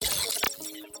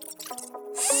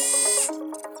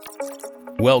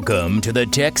Welcome to the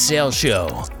Tech Sales Show,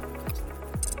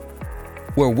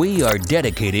 where we are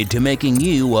dedicated to making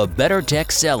you a better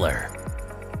tech seller,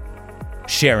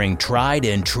 sharing tried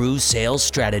and true sales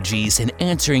strategies and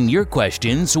answering your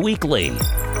questions weekly.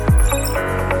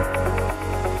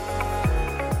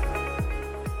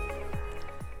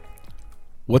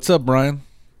 What's up, Brian?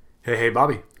 Hey,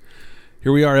 Bobby.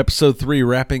 Here we are, episode 3,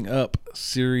 wrapping up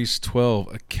series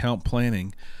 12, account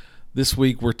planning. This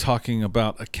week, we're talking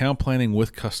about account planning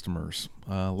with customers.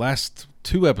 Last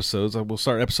 2 episodes, we'll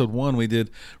start episode 1, we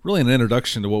did really an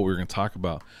introduction to what we were going to talk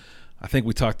about. I think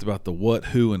we talked about the what,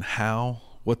 who, and how,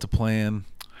 what to plan,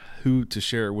 who to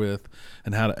share it with,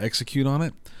 and how to execute on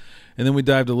it. And then we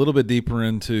dived a little bit deeper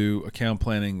into account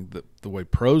planning the way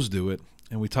pros do it.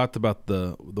 And we talked about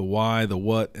the why, the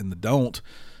what, and the don't.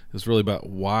 It's really about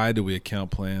why do we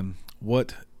account plan,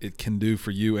 what it can do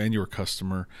for you and your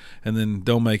customer, and then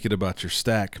don't make it about your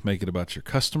stack, make it about your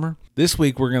customer. This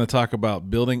week, we're going to talk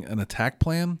about building an attack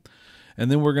plan,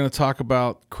 and then we're going to talk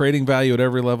about creating value at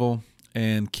every level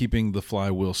and keeping the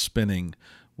flywheel spinning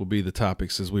will be the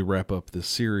topics as we wrap up this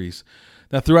series.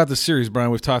 Now, throughout the series, Brian,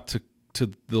 we've talked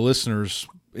to the listeners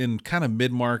in kind of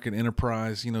mid-market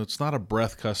enterprise. You know, it's not a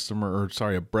breadth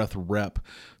a breadth rep.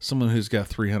 Someone who's got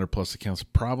 300 plus accounts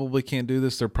probably can't do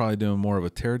this. They're probably doing more of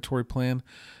a territory plan.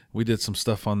 We did some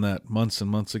stuff on that months and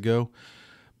months ago.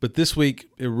 But this week,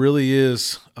 it really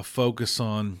is a focus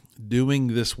on doing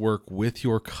this work with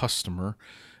your customer.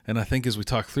 And I think as we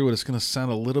talk through it, it's going to sound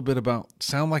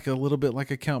like a little bit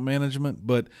like account management,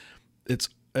 but it's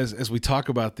as we talk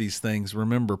about these things,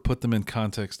 remember, put them in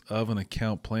context of an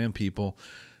account plan, people.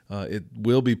 It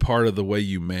will be part of the way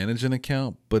you manage an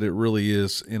account, but it really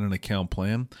is in an account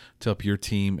plan to help your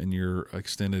team and your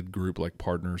extended group like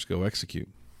partners go execute.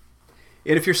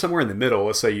 And if you're somewhere in the middle,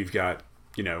 let's say you've got,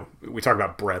 we talk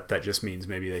about breadth, that just means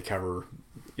maybe they cover,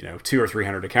 200 or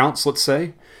 300 accounts, let's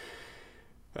say,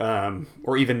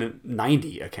 or even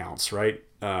 90 accounts, right?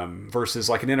 Versus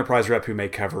like an enterprise rep who may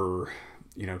cover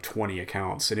 20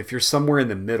 accounts. And if you're somewhere in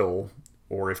the middle,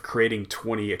 or if creating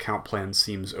 20 account plans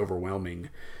seems overwhelming,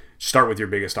 start with your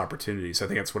biggest opportunities. I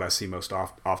think that's what I see most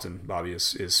often, Bobby,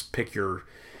 is pick your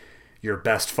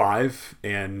best 5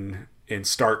 and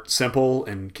start simple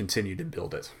and continue to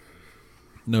build it.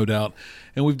 No doubt.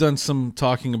 And we've done some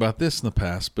talking about this in the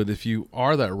past, but if you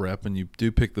are that rep and you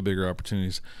do pick the bigger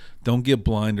opportunities, don't get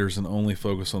blinders and only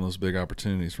focus on those big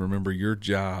opportunities. Remember, your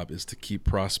job is to keep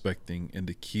prospecting and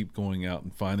to keep going out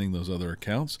and finding those other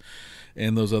accounts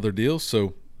and those other deals.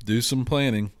 So do some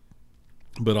planning,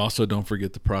 but also don't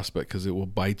forget to prospect because it will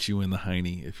bite you in the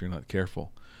hiney if you're not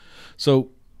careful. So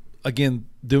again,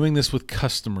 doing this with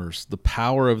customers, the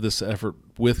power of this effort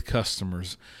with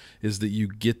customers is that you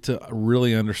get to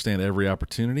really understand every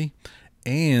opportunity,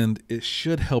 and it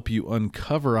should help you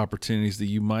uncover opportunities that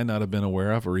you might not have been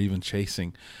aware of or even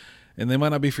chasing. And they might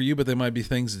not be for you, but they might be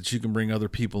things that you can bring other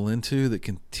people into that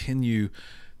continue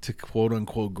to quote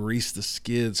unquote grease the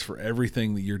skids for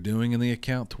everything that you're doing in the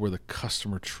account to where the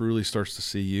customer truly starts to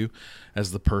see you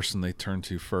as the person they turn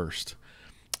to first.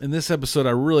 In this episode,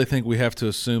 I really think we have to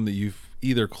assume that you've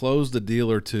either closed a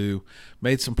deal or 2,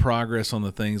 made some progress on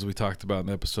the things we talked about in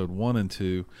episode 1 and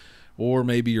 2, or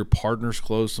maybe your partner's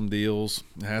closed some deals,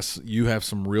 you have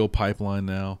some real pipeline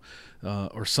now,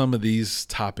 or some of these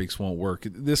topics won't work.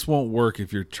 This won't work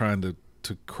if you're trying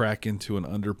to crack into an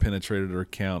under-penetrated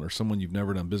account or someone you've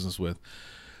never done business with.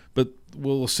 But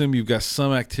we'll assume you've got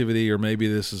some activity, or maybe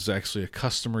this is actually a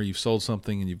customer, you've sold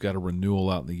something and you've got a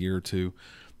renewal out in a year or 2.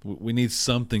 We need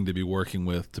something to be working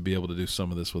with to be able to do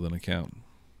some of this with an account.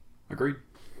 Agreed.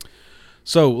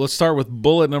 So let's start with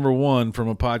bullet number 1 from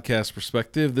a podcast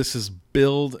perspective. This is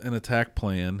build an attack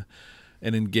plan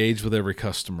and engage with every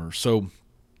customer. So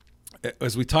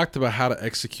as we talked about how to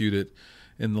execute it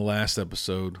in the last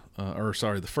episode,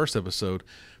 the first episode,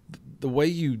 the way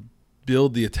you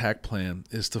build the attack plan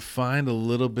is to find a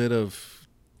little bit of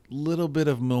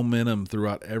momentum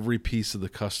throughout every piece of the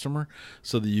customer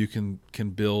so that you can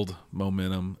build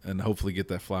momentum and hopefully get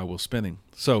that flywheel spinning.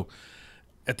 So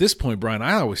at this point, Brian,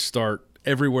 I always start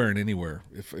everywhere and anywhere.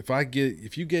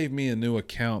 If you gave me a new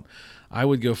account, I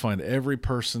would go find every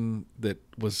person that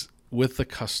was with the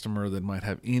customer that might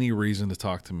have any reason to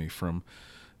talk to me, from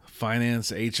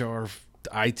finance, HR,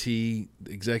 IT,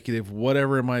 executive,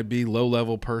 whatever it might be,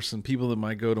 low-level person, people that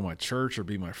might go to my church or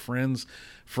be my friend.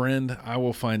 I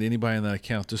will find anybody in that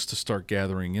account just to start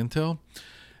gathering intel,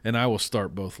 and I will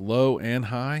start both low and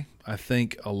high. I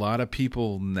think a lot of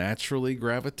people naturally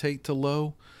gravitate to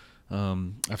low.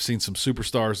 I've seen some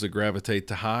superstars that gravitate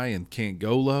to high and can't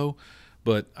go low,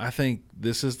 but I think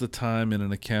this is the time in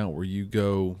an account where you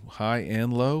go high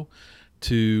and low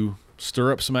to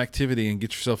stir up some activity and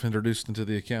get yourself introduced into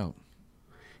the account.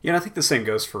 Yeah, and I think the same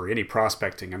goes for any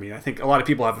prospecting. I mean, I think a lot of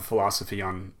people have a philosophy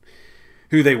on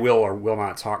who they will or will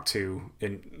not talk to,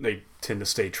 and they tend to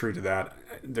stay true to that.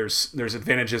 There's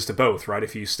advantages to both, right?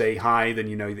 If you stay high, then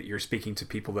you know that you're speaking to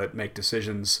people that make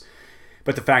decisions.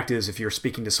 But the fact is, if you're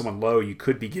speaking to someone low, you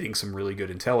could be getting some really good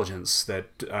intelligence that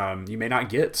you may not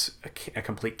get a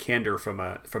complete candor from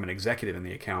an executive in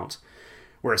the account,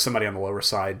 whereas somebody on the lower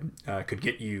side could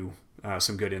get you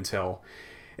some good intel.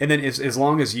 And then as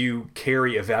long as you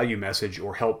carry a value message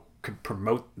or help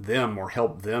promote them or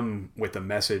help them with a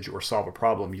message or solve a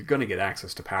problem, you're going to get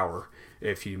access to power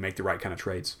if you make the right kind of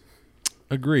trades.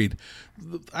 Agreed.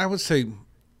 I would say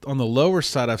on the lower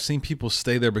side, I've seen people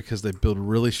stay there because they build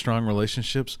really strong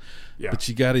relationships. Yeah. But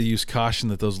you got to use caution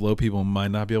that those low people might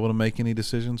not be able to make any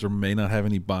decisions or may not have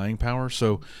any buying power.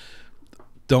 So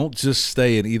don't just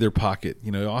stay in either pocket.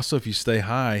 Also, if you stay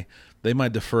high, they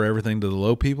might defer everything to the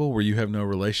low people where you have no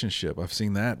relationship. I've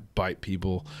seen that bite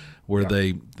people where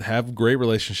they have great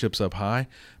relationships up high,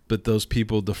 but those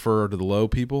people defer to the low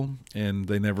people and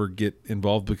they never get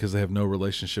involved because they have no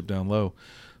relationship down low.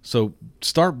 So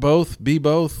start both, be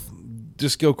both,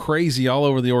 just go crazy all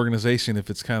over the organization if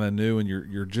it's kind of new and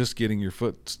you're just getting your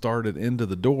foot started into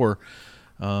the door.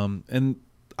 And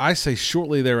I say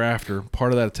shortly thereafter,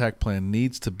 part of that attack plan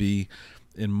needs to be,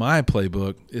 in my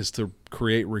playbook, is to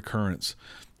create recurrence.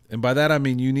 And by that, I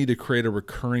mean you need to create a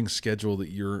recurring schedule that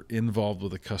you're involved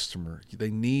with a customer. They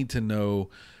need to know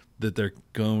that they're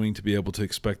going to be able to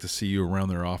expect to see you around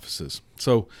their offices.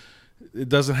 So it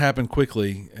doesn't happen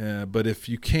quickly, but if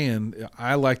you can,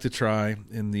 I like to try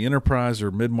in the enterprise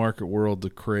or mid-market world to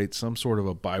create some sort of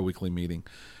a biweekly meeting.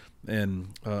 And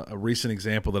a recent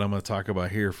example that I'm going to talk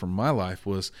about here from my life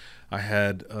was I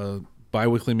had a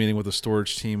biweekly meeting with the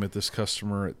storage team at this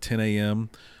customer at 10 a.m.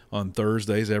 on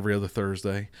Thursdays, every other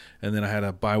Thursday. And then I had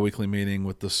a biweekly meeting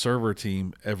with the server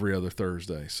team every other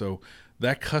Thursday. So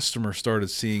that customer started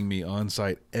seeing me on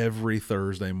site every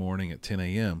Thursday morning at 10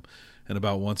 a.m. And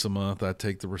about once a month, I'd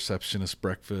take the receptionist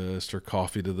breakfast or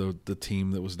coffee to the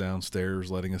team that was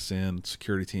downstairs letting us in,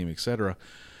 security team, etc.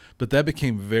 But that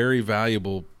became very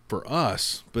valuable for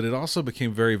us, but it also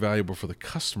became very valuable for the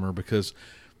customer because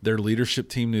their leadership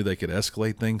team knew they could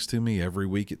escalate things to me every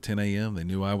week at 10 a.m. They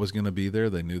knew I was going to be there.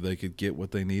 They knew they could get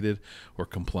what they needed or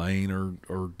complain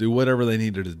or do whatever they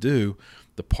needed to do.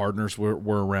 The partners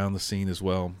were around the scene as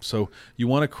well. So you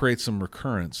want to create some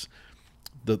recurrence.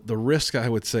 The risk, I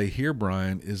would say here,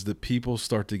 Brian, is that people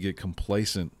start to get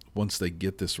complacent once they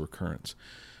get this recurrence.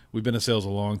 We've been in sales a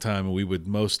long time, and we would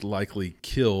most likely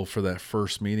kill for that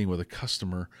first meeting with a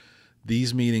customer.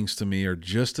 These meetings to me are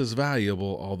just as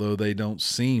valuable, although they don't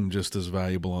seem just as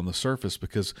valuable on the surface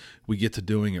because we get to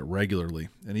doing it regularly.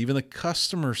 And even the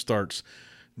customer starts,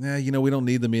 we don't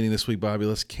need the meeting this week, Bobby.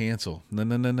 Let's cancel.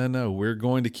 No. We're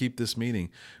going to keep this meeting.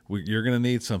 You're going to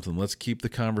need something. Let's keep the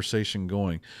conversation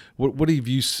going. What have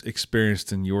you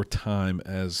experienced in your time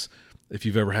as, if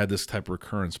you've ever had this type of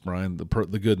recurrence, Brian, the good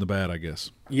and the bad, I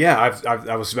guess? Yeah,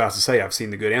 I was about to say I've seen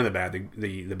the good and the bad.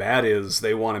 The bad is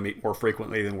they want to meet more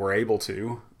frequently than we're able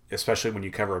to, especially when you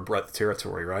cover a breadth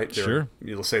territory, right? Sure.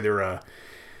 You'll say they're a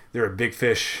big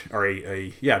fish or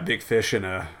a big fish in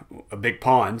a big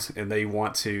pond, and they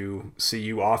want to see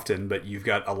you often, but you've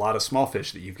got a lot of small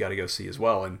fish that you've got to go see as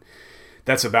well, and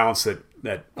that's a balance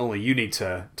that only you need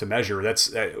to measure.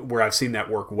 That's where I've seen that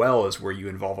work well is where you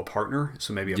involve a partner.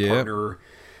 So maybe a partner,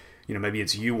 maybe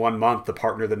it's you one month, the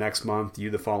partner the next month, you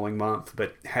the following month,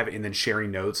 and then sharing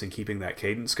notes and keeping that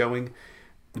cadence going.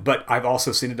 But I've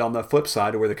also seen it on the flip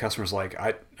side where the customer's like,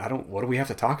 I don't, what do we have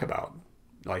to talk about?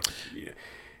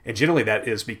 And generally that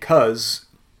is because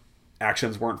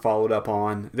actions weren't followed up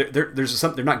on. There's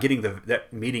something they're not getting.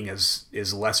 That meeting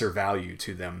is lesser value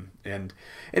to them, and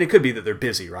it could be that they're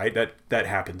busy, right? That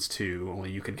happens too.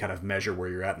 Only you can kind of measure where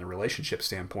you're at in the relationship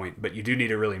standpoint, but you do need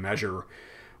to really measure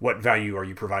what value are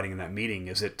you providing in that meeting.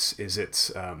 Is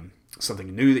it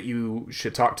something new that you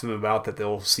should talk to them about that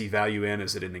they'll see value in?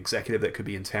 Is it an executive that could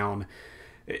be in town?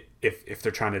 If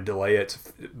they're trying to delay it,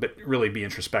 but really be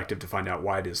introspective to find out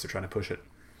why it is they're trying to push it.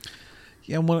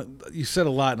 Yeah, you said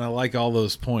a lot, and I like all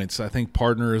those points. I think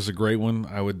partner is a great one.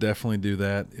 I would definitely do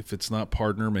that. If it's not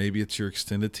partner, maybe it's your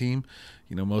extended team.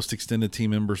 Most extended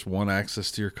team members want access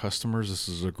to your customers. This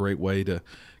is a great way to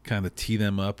kind of tee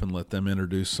them up and let them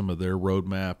introduce some of their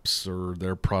roadmaps or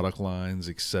their product lines,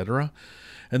 etc.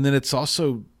 And then it's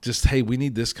also just, hey, we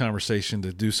need this conversation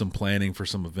to do some planning for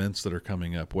some events that are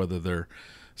coming up, whether they're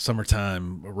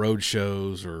summertime road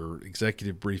shows or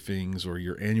executive briefings or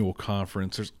your annual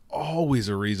conference, there's always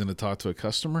a reason to talk to a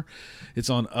customer. It's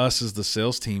on us as the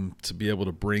sales team to be able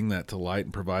to bring that to light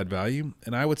and provide value.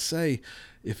 And I would say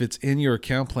if it's in your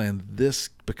account plan, this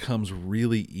becomes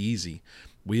really easy.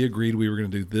 We agreed we were going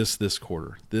to do this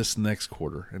quarter, this next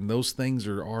quarter, and those things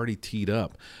are already teed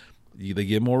up. They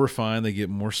get more refined, they get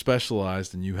more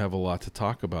specialized, and you have a lot to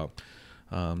talk about.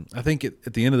 I think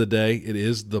at the end of the day, it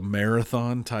is the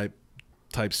marathon type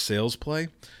sales play,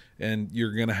 and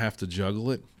you're going to have to juggle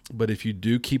it. But if you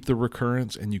do keep the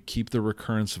recurrence and you keep the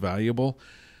recurrence valuable,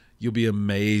 you'll be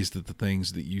amazed at the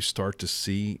things that you start to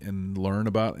see and learn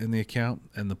about in the account,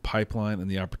 and the pipeline and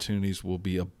the opportunities will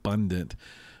be abundant.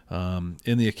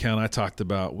 In the account I talked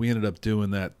about, we ended up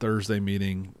doing that Thursday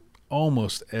meeting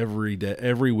almost every day,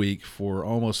 every week for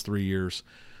almost 3 years.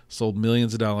 Sold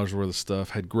millions of dollars worth of stuff,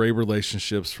 had great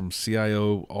relationships from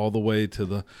CIO all the way to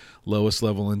the lowest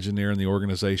level engineer in the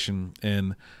organization.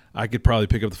 And I could probably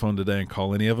pick up the phone today and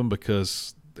call any of them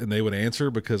and they would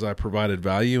answer because I provided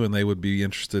value, and they would be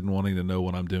interested in wanting to know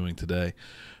what I'm doing today,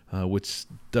 which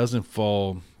doesn't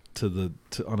fall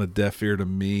on a deaf ear to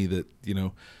me that,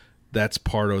 that's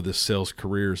part of the sales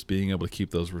career, is being able to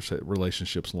keep those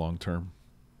relationships long term.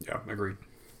 Yeah, agreed.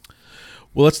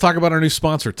 Well, let's talk about our new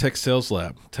sponsor, Tech Sales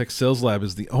Lab. Tech Sales Lab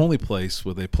is the only place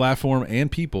with a platform and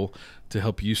people to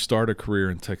help you start a career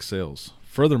in tech sales.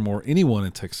 Furthermore, anyone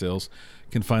in tech sales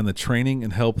can find the training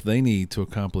and help they need to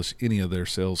accomplish any of their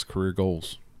sales career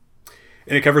goals.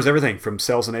 And it covers everything from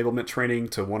sales enablement training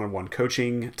to one-on-one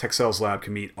coaching. Tech Sales Lab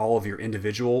can meet all of your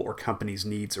individual or company's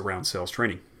needs around sales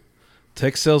training.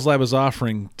 Tech Sales Lab is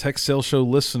offering Tech Sales Show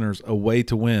listeners a way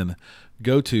to win.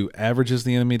 Go to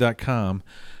averageistheenemy.com,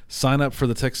 sign up for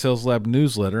the Tech Sales Lab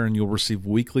newsletter, and you'll receive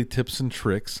weekly tips and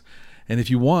tricks. And if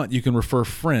you want, you can refer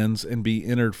friends and be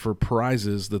entered for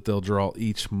prizes that they'll draw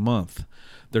each month.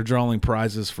 They're drawing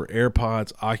prizes for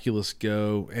AirPods, Oculus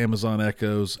Go, Amazon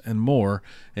Echoes, and more.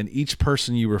 And each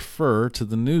person you refer to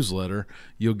the newsletter,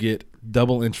 you'll get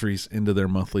double entries into their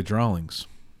monthly drawings.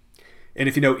 And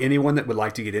if you know anyone that would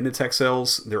like to get into tech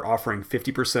sales, they're offering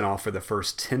 50% off for the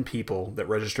first 10 people that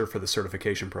register for the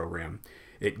certification program.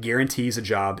 It guarantees a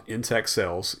job in tech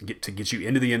sales to get you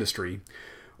into the industry,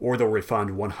 or they'll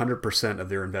refund 100% of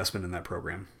their investment in that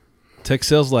program. Tech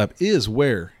Sales Lab is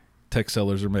where tech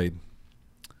sellers are made.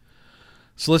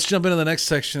 So let's jump into the next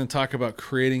section and talk about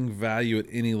creating value at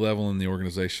any level in the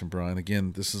organization, Brian.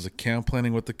 Again, this is account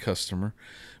planning with the customer.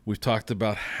 We've talked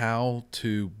about how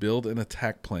to build an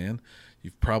attack plan.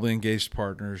 You've probably engaged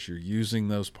partners. You're using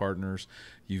those partners.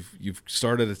 You've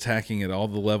started attacking at all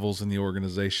the levels in the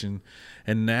organization.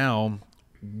 And now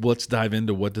let's dive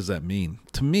into what does that mean.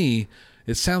 To me,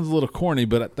 it sounds a little corny,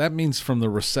 but that means from the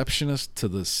receptionist to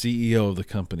the CEO of the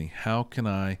company. How can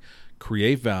I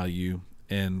create value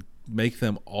and make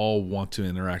them all want to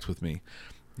interact with me?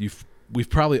 We've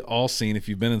probably all seen, if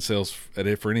you've been in sales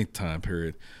for any time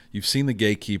period, you've seen the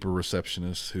gatekeeper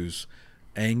receptionist who's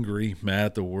angry, mad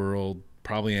at the world,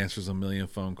 probably answers a million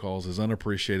phone calls, is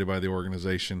unappreciated by the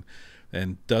organization,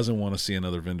 and doesn't want to see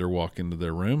another vendor walk into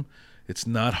their room. It's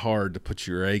not hard to put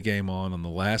your A game on the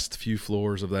last few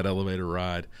floors of that elevator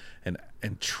ride and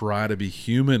try to be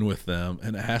human with them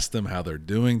and ask them how they're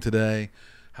doing today,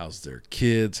 how's their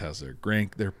kids, how's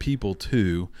their people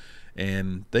too,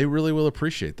 and they really will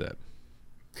appreciate that.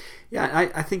 Yeah,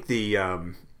 I think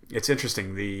it's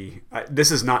interesting.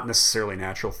 This is not necessarily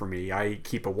natural for me. I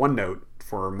keep a OneNote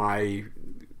for my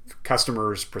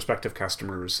customers, prospective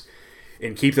customers,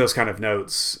 and keep those kind of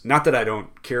notes. Not that I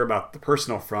don't care about the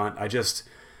personal front.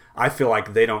 I feel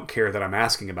like they don't care that I'm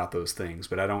asking about those things,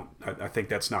 but I think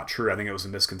that's not true. I think it was a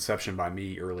misconception by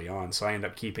me early on. So I end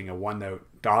up keeping a OneNote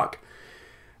doc.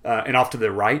 And off to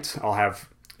the right, I'll have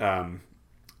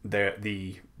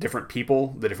the different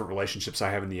people, the different relationships I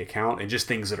have in the account, and just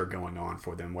things that are going on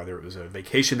for them, whether it was a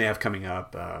vacation they have coming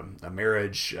up, a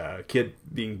marriage, a kid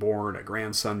being born, a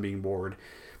grandson being born.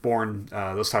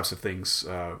 Those types of things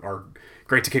are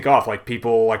great to kick off. Like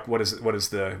people, like what is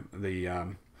the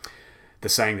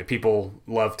saying that people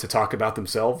love to talk about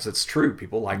themselves? It's true.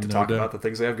 People like to talk about the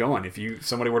things they have going. If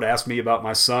somebody were to ask me about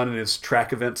my son and his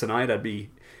track event tonight, I'd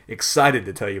be excited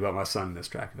to tell you about my son and his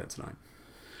track event tonight.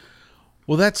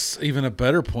 Well, that's even a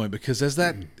better point, because as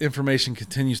that information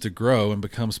continues to grow and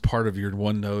becomes part of your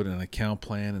OneNote and account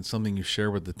plan and something you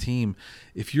share with the team,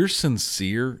 if you're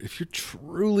sincere, if you're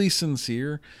truly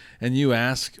sincere, and you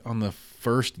ask on the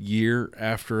first year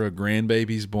after a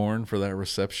grandbaby's born for that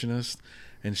receptionist,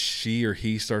 and she or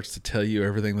he starts to tell you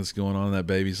everything that's going on in that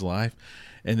baby's life,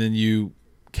 and then you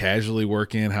casually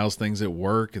work in how's things at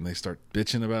work, and they start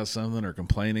bitching about something or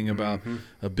complaining about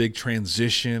a big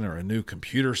transition or a new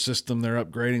computer system they're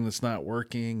upgrading that's not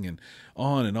working, and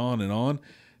on and on and on.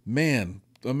 Man,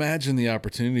 imagine the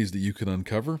opportunities that you could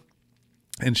uncover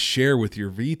and share with your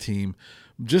V team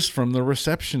just from the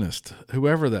receptionist,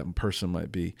 whoever that person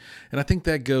might be. And I think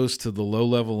that goes to the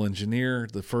low-level engineer,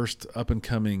 the first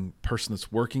up-and-coming person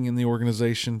that's working in the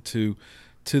organization, to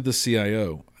the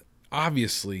CIO.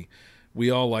 Obviously, we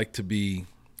all like to be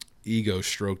ego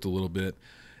stroked a little bit,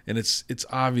 and it's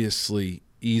obviously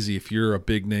easy if you're a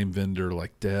big name vendor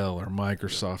like Dell or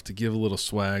Microsoft to give a little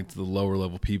swag to the lower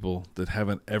level people that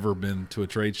haven't ever been to a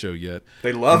trade show yet.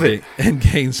 They love it. And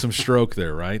gain some stroke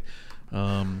there, right?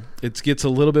 It gets a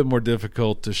little bit more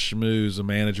difficult to schmooze a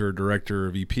manager or director or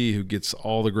VP who gets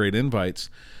all the great invites.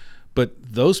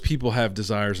 But those people have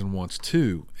desires and wants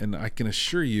too, and I can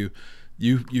assure you,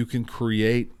 you can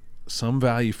create some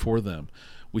value for them.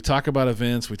 We talk about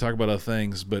events, we talk about other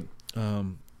things, but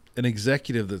an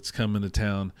executive that's come into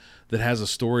town that has a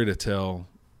story to tell,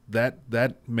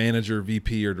 that manager,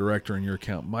 VP, or director in your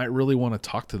account might really want to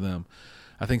talk to them.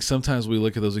 I think sometimes we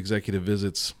look at those executive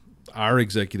visits, our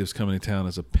executives coming to town,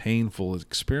 as a painful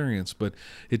experience, but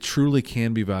it truly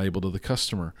can be valuable to the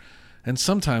customer. And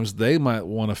sometimes they might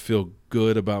want to feel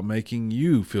good about making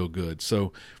you feel good.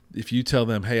 So if you tell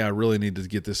them, hey, I really need to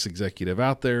get this executive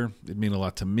out there, it'd mean a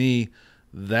lot to me,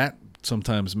 that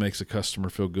sometimes makes a customer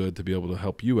feel good to be able to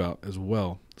help you out as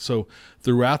well. So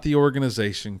throughout the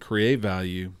organization, create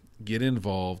value, get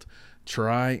involved,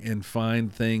 try and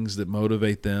find things that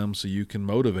motivate them so you can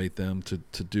motivate them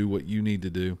to do what you need to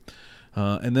do.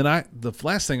 And then the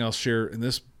last thing I'll share in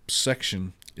this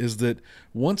section is that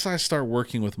once I start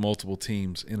working with multiple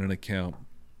teams in an account,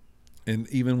 and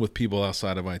even with people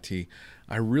outside of IT,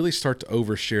 I really start to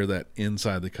overshare that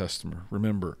inside the customer.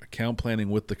 Remember, account planning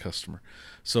with the customer.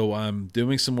 So I'm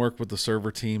doing some work with the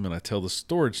server team, and I tell the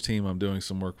storage team I'm doing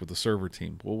some work with the server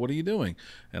team. Well, what are you doing?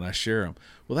 And I share them.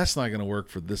 Well, that's not going to work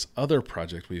for this other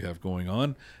project we have going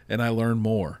on, and I learn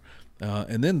more.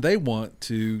 And then they want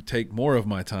to take more of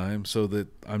my time so that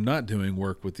I'm not doing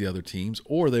work with the other teams,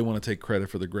 or they want to take credit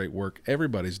for the great work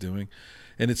everybody's doing.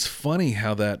 And it's funny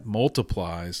how that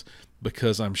multiplies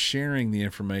because I'm sharing the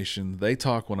information. They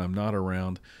talk when I'm not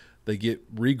around. They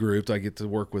get regrouped. I get to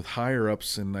work with higher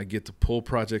ups, and I get to pull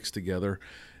projects together.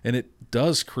 And it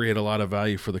does create a lot of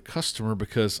value for the customer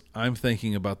because I'm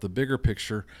thinking about the bigger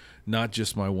picture, not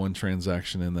just my one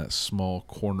transaction in that small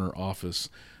corner office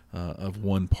of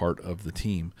one part of the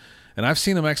team. And I've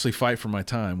seen them actually fight for my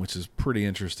time, which is pretty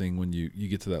interesting when you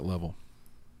get to that level.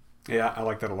 Yeah, I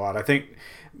like that a lot. I think,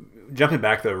 jumping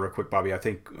back though real quick, Bobby, I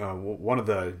think one of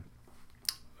the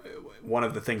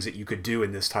things that you could do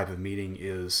in this type of meeting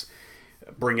is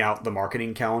bring out the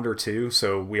marketing calendar too.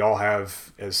 So we all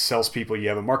have, as salespeople, you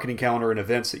have a marketing calendar and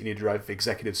events that you need to drive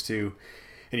executives to.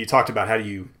 And you talked about how do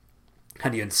you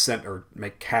incent or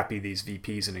make happy these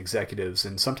VPs and executives.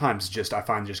 And sometimes I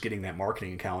find just getting that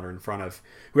marketing calendar in front of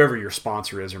whoever your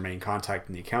sponsor is or main contact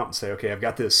in the account and say, okay, I've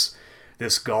got this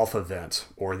golf event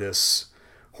or this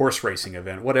horse racing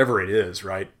event, whatever it is,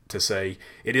 right? To say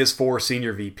it is for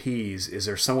senior VPs. Is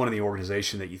there someone in the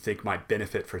organization that you think might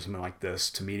benefit for something like this,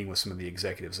 to meeting with some of the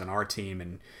executives on our team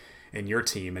and your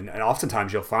team? And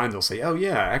oftentimes you'll find they'll say, oh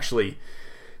yeah, actually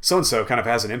so-and-so kind of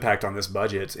has an impact on this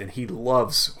budget and he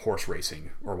loves horse racing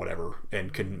or whatever,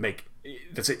 and can make,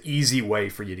 that's an easy way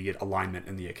for you to get alignment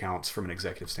in the accounts from an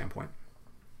executive standpoint.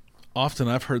 Often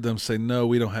I've heard them say, no,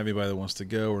 we don't have anybody that wants to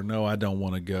go, or no, I don't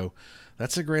want to go.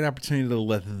 That's a great opportunity to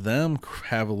let them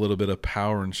have a little bit of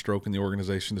power and stroke in the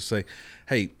organization to say,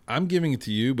 hey, I'm giving it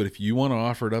to you, but if you want to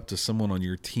offer it up to someone on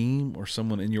your team or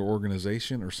someone in your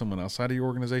organization or someone outside of your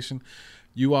organization,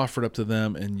 you offer it up to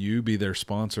them and you be their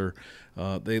sponsor.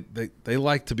 They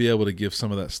like to be able to give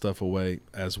some of that stuff away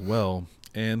as well,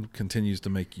 and continues to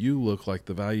make you look like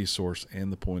the value source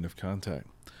and the point of contact.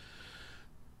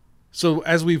 So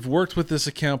as we've worked with this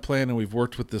account plan and we've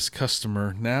worked with this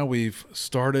customer, now we've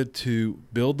started to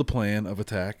build the plan of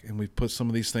attack, and we've put some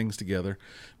of these things together.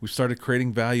 We've started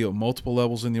creating value at multiple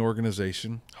levels in the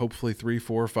organization, hopefully 3,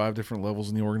 4, or 5 different levels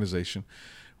in the organization.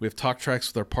 We have talk tracks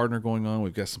with our partner going on.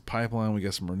 We've got some pipeline. We've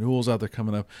got some renewals out there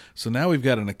coming up. So now we've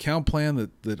got an account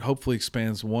plan that hopefully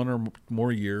expands 1 or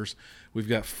more years. We've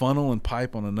got funnel and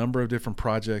pipe on a number of different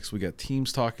projects. We got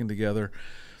teams talking together.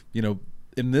 You know,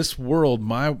 in this world,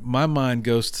 my mind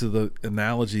goes to the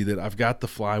analogy that I've got the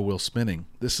flywheel spinning.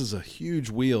 This is a huge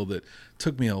wheel that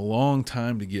took me a long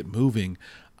time to get moving.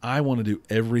 I want to do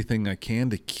everything I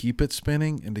can to keep it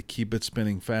spinning and to keep it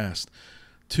spinning fast.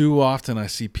 Too often I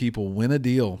see people win a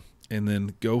deal and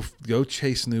then go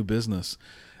chase new business.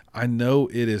 I know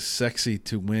it is sexy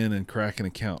to win and crack an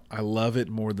account. I love it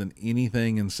more than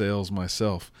anything in sales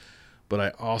myself, but I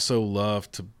also love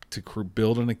to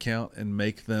build an account and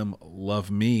make them love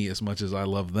me as much as I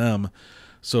love them.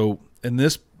 So in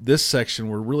this section,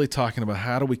 we're really talking about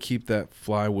how do we keep that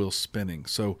flywheel spinning.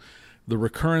 So the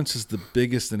recurrence is the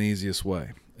biggest and easiest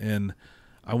way. And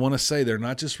I want to say they're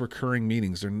not just recurring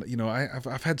meetings. They're,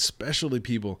 I've had specialty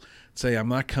people say, I'm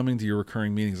not coming to your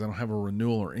recurring meetings. I don't have a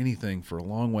renewal or anything for a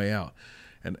long way out.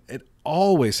 And it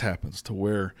always happens to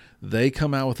where they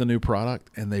come out with a new product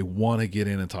and they want to get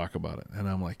in and talk about it. And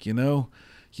I'm like,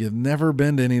 you've never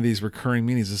been to any of these recurring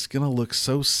meetings. It's going to look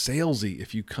so salesy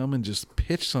if you come and just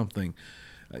pitch something.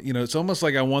 It's almost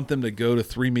like I want them to go to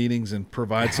 3 meetings and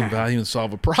provide some value and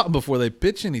solve a problem before they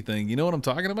pitch anything. You know what I'm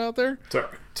talking about there?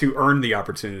 To earn the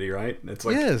opportunity, right? It's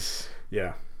like, yes.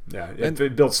 Yeah.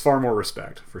 It builds far more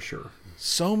respect, for sure.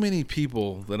 So many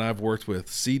people that I've worked with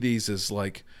see these as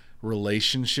like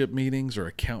relationship meetings or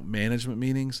account management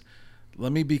meetings.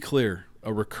 Let me be clear.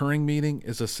 A recurring meeting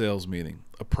is a sales meeting.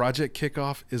 A project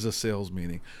kickoff is a sales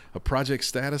meeting. A project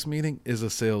status meeting is a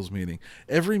sales meeting.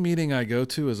 Every meeting I go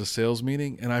to is a sales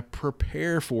meeting, and I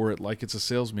prepare for it like it's a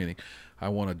sales meeting. I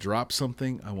want to drop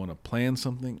something. I want to plan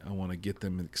something. I want to get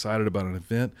them excited about an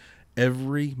event.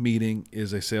 Every meeting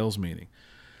is a sales meeting.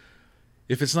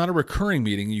 If it's not a recurring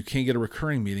meeting, you can't get a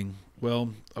recurring meeting.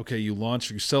 Well, okay, you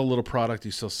sell a little product,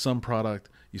 you sell some product,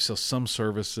 you sell some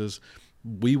services.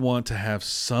 We want to have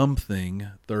something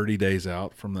 30 days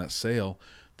out from that sale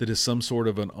that is some sort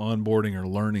of an onboarding or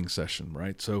learning session,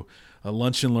 right? So a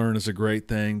lunch and learn is a great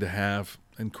thing to have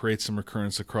and create some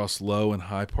recurrence across low and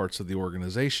high parts of the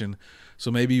organization. So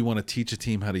maybe you want to teach a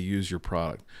team how to use your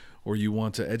product, or you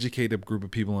want to educate a group of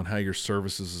people on how your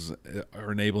services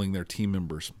are enabling their team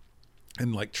members,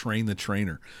 and like train the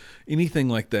trainer. Anything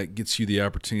like that gets you the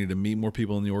opportunity to meet more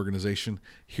people in the organization,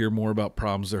 hear more about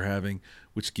problems they're having,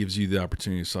 which gives you the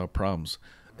opportunity to solve problems.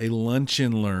 A lunch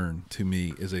and learn to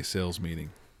me is a sales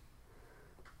meeting.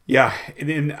 Yeah,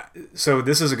 so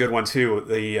this is a good one too.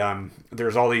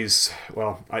 There's all these,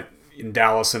 in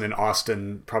Dallas and in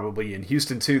Austin, probably in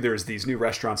Houston too, there's these new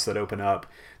restaurants that open up.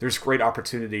 There's great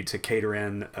opportunity to cater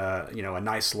in, a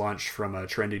nice lunch from a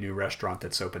trendy new restaurant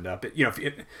that's opened up.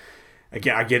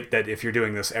 Again, I get that if you're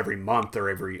doing this every month or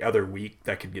every other week,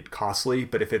 that could get costly.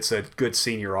 But if it's a good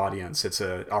senior audience, it's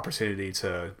an opportunity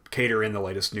to cater in the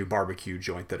latest new barbecue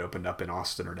joint that opened up in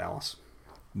Austin or Dallas.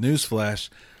 Newsflash,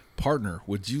 partner,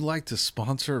 would you like to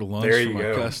sponsor lunch from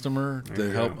a customer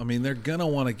to help? I mean, they're going to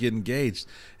want to get engaged.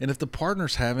 And if the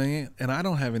partner's having it and I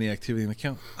don't have any activity in the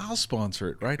account, I'll sponsor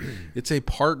it, right? It's a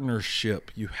partnership.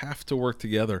 You have to work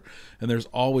together. And there's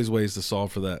always ways to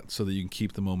solve for that so that you can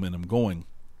keep the momentum going.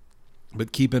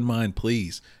 But keep in mind,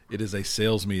 please, it is a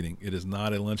sales meeting. It is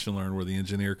not a lunch and learn where the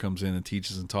engineer comes in and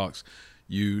teaches and talks.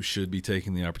 You should be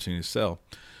taking the opportunity to sell.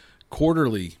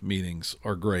 Quarterly meetings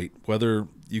are great. Whether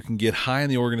you can get high in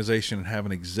the organization and have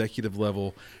an executive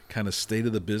level kind of state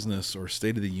of the business or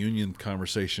state of the union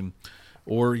conversation,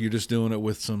 or you're just doing it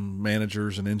with some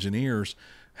managers and engineers,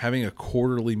 having a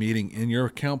quarterly meeting in your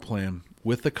account plan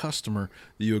with the customer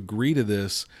that you agree to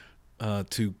this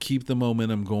to keep the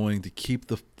momentum going, to keep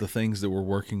the things that we're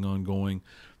working on going,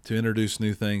 to introduce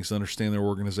new things, to understand their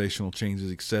organizational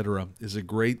changes, etc., is a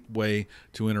great way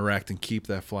to interact and keep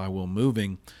that flywheel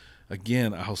moving.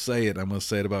 Again, I'll say it. I'm going to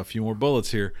say it about a few more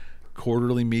bullets here.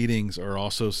 Quarterly meetings are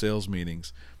also sales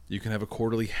meetings. You can have a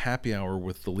quarterly happy hour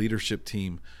with the leadership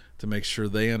team to make sure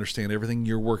they understand everything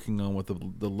you're working on with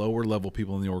the lower level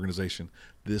people in the organization.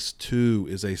 This, too,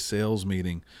 is a sales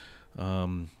meeting.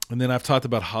 And then I've talked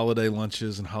about holiday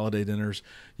lunches and holiday dinners.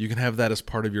 You can have that as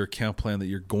part of your account plan, that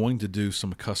you're going to do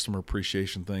some customer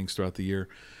appreciation things throughout the year.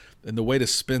 And the way to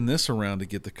spin this around to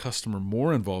get the customer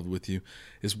more involved with you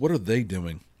is, what are they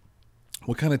doing?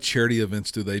 What kind of charity events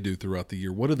do they do throughout the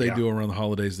year? What do they do around the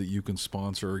holidays that you can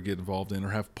sponsor or get involved in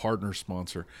or have partners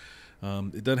sponsor?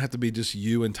 It doesn't have to be just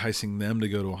you enticing them to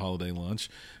go to a holiday lunch.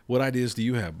 What ideas do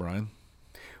you have, Brian?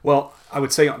 Well, I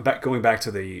would say going back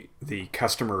to the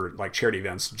customer like charity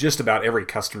events, just about every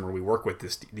customer we work with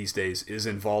these days is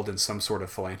involved in some sort of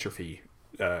philanthropy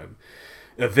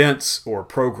events or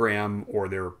program, or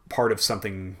they're part of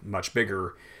something much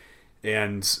bigger.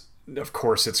 And of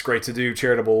course, it's great to do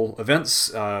charitable events.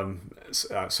 So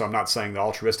I'm not saying the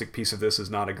altruistic piece of this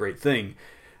is not a great thing.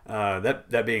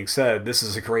 That being said, this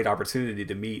is a great opportunity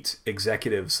to meet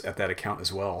executives at that account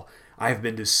as well. I have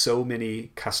been to so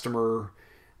many customer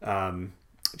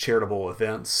charitable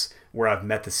events where I've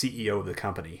met the CEO of the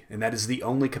company, and that is the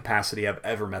only capacity I've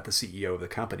ever met the CEO of the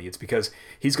company. It's because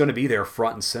he's going to be there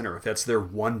front and center. If that's their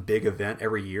one big event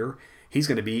every year, he's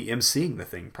going to be emceeing the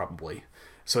thing probably.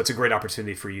 So it's a great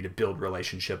opportunity for you to build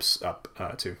relationships up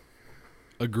too.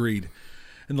 Agreed.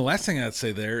 And the last thing I'd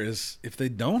say there is if they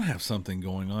don't have something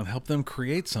going on, help them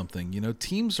create something.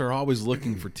 Teams are always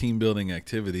looking for team building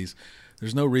activities.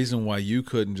 There's no reason why you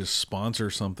couldn't just sponsor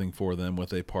something for them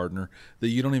with a partner that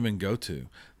you don't even go to.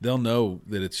 They'll know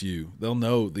that it's you. They'll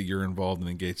know that you're involved and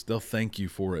engaged. They'll thank you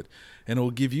for it. And it will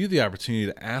give you the opportunity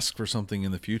to ask for something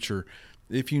in the future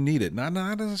if you need it. Not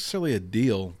necessarily a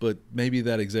deal, but maybe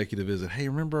that executive is hey,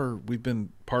 remember we've been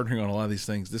partnering on a lot of these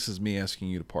things. This is me asking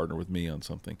you to partner with me on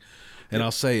something. And I'll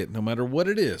say it, no matter what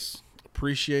it is,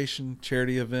 appreciation,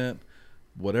 charity event,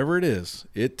 whatever it is,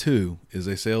 it too is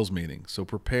a sales meeting. So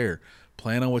prepare.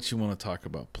 Plan on what you want to talk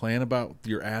about. Plan about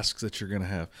your asks that you're going to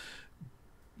have.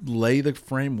 Lay the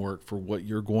framework for what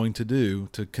you're going to do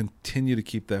to continue to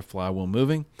keep that flywheel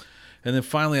moving. And then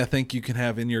finally, I think you can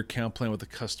have in your account plan with the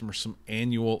customer some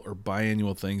annual or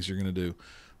biannual things you're going to do.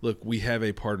 Look, we have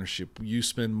a partnership. You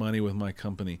spend money with my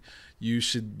company. You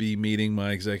should be meeting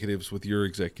my executives with your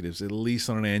executives, at least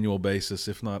on an annual basis,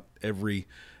 if not every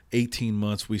 18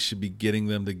 months. We should be getting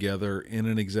them together in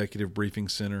an executive briefing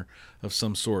center of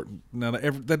some sort. Now,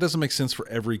 that doesn't make sense for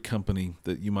every company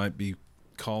that you might be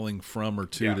calling from or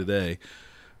to today.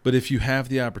 But if you have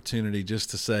the opportunity just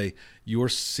to say your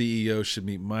CEO should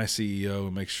meet my CEO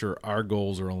and make sure our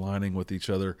goals are aligning with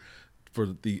each other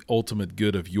for the ultimate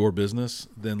good of your business,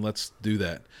 then let's do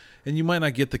that. And you might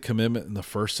not get the commitment in the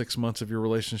first 6 months of your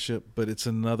relationship, but it's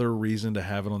another reason to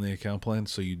have it on the account plan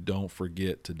so you don't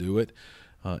forget to do it.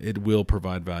 It will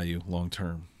provide value long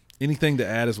term. Anything to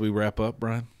add as we wrap up,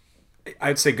 Brian?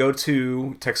 I'd say go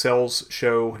to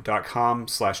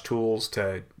techsalesshow.com/tools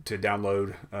to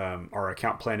download our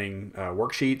account planning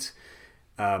worksheet.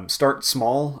 Start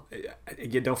small.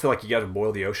 Again, don't feel like you got to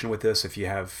boil the ocean with this. If you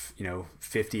have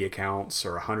 50 accounts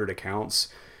or 100 accounts,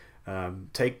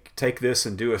 take this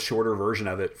and do a shorter version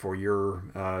of it for your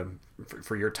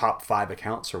top 5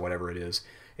 accounts or whatever it is.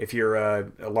 If you're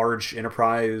a large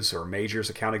enterprise or majors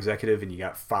account executive and you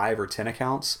got 5 or 10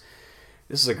 accounts,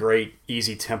 this is a great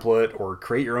easy template, or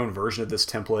create your own version of this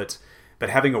template. But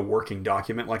having a working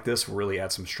document like this will really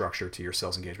add some structure to your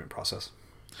sales engagement process.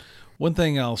 One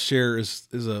thing I'll share is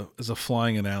a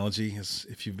flying analogy.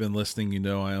 If you've been listening,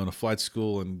 I own a flight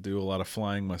school and do a lot of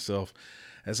flying myself.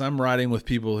 As I'm riding with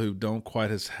people who don't quite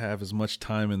have as much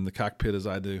time in the cockpit as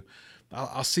I do,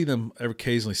 I'll see them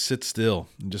occasionally sit still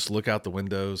and just look out the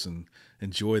windows and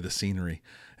enjoy the scenery.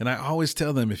 And I always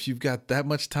tell them, if you've got that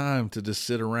much time to just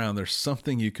sit around, there's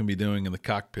something you can be doing in the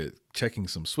cockpit, checking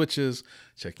some switches,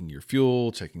 checking your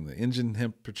fuel, checking the engine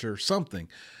temperature, something.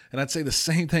 And I'd say the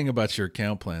same thing about your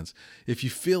account plans. If you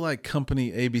feel like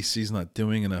company ABC is not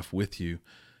doing enough with you,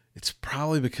 it's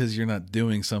probably because you're not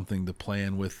doing something to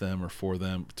plan with them or for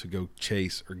them to go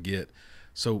chase or get.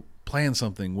 So plan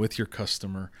something with your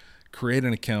customer. Create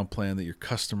an account plan that your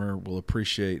customer will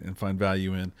appreciate and find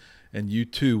value in, and you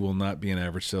too will not be an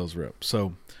average sales rep.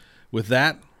 So with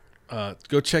that,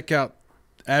 go check out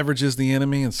Average is the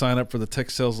Enemy and sign up for the Tech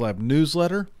Sales Lab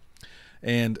newsletter.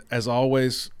 And as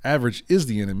always, average is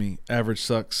the enemy. Average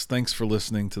sucks. Thanks for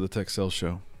listening to the Tech Sales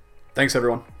Show. Thanks,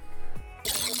 everyone.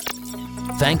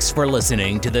 Thanks for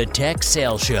listening to the Tech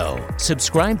Sales Show.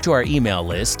 Subscribe to our email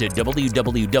list at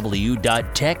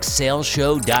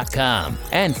www.techsaleshow.com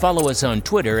and follow us on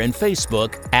Twitter and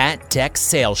Facebook at Tech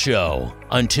Sales Show.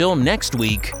 Until next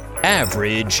week,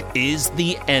 average is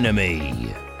the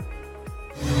enemy.